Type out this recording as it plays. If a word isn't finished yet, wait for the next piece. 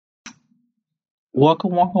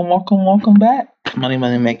Welcome back, Money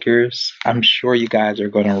Makers. I'm sure you guys are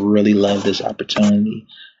going to really love this opportunity.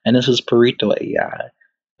 And this is Pareto.AI.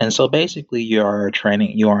 And so basically, you are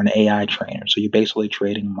an AI trainer. So you're basically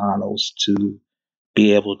training models to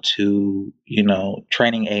be able to,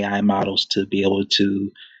 training AI models to be able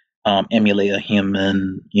to emulate a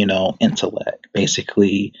human, intellect.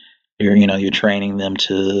 Basically, you're training them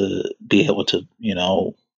to be able to,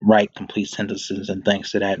 write complete sentences and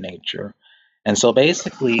things of that nature. And so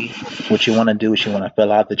basically, what you want to do is you want to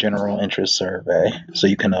fill out the general interest survey so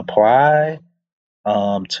you can apply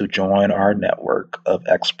to join our network of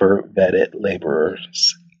expert vetted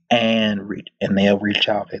laborers and they'll reach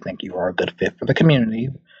out if they think you are a good fit for the community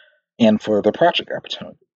and for the project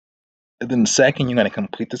opportunity. And then the second, you're going to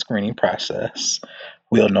complete the screening process.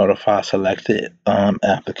 We'll notify selected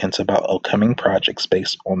applicants about upcoming projects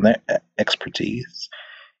based on their expertise.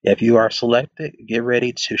 If you are selected, get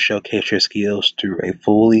ready to showcase your skills through a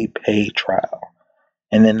fully paid trial.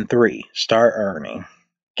 And then three, start earning.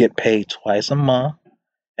 Get paid twice a month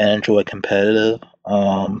and enjoy competitive.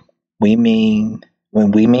 We mean when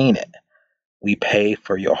we mean it. We pay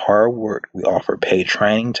for your hard work. We offer paid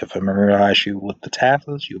training to familiarize you with the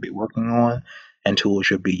tasks you'll be working on and tools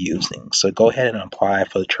you'll be using. So go ahead and apply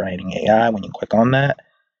for the training AI when you click on that.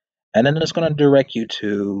 And then it's going to direct you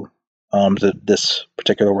to this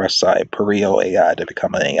particular website, Perio AI, to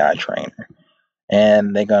become an AI trainer.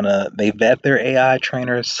 And they vet their AI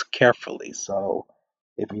trainers carefully. So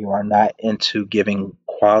if you are not into giving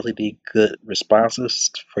quality, good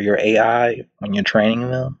responses for your AI when you're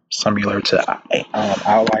training them, similar to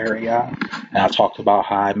Outlier AI, and I talked about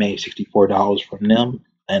how I made $64 from them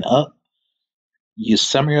and up, you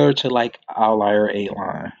similar to like Outlier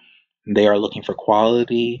AI. They are looking for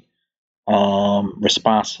quality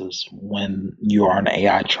responses when you are an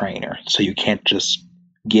AI trainer. So you can't just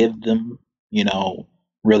give them,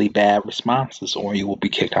 really bad responses or you will be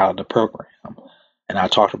kicked out of the program. And I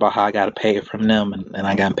talked about how I got paid from them and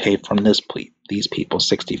I got paid from these people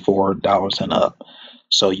 $64 and up.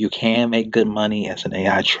 So you can make good money as an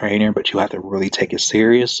AI trainer, but you have to really take it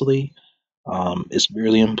seriously. It's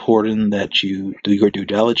really important that you do your due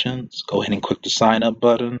diligence. Go ahead and click the sign up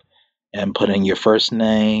button and put in your first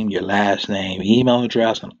name, your last name, email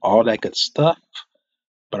address, and all that good stuff.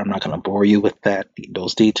 But I'm not going to bore you with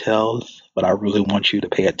those details. But I really want you to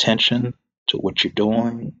pay attention to what you're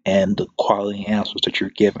doing and the quality answers that you're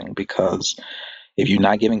giving. Because if you're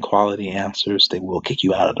not giving quality answers, they will kick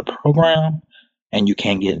you out of the program, and you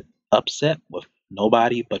can't get upset with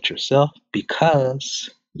nobody but yourself because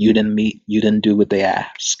you didn't do what they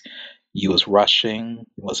asked. You was rushing,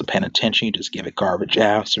 you wasn't paying attention, you just give it garbage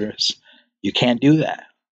answers. You can't do that.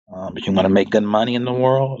 If you want to make good money in the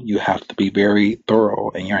world, you have to be very thorough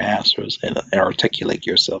in your answers and articulate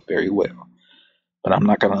yourself very well. But I'm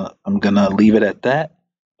gonna leave it at that.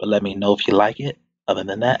 But let me know if you like it. Other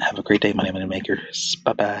than that, have a great day, money makers.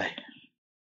 Bye bye.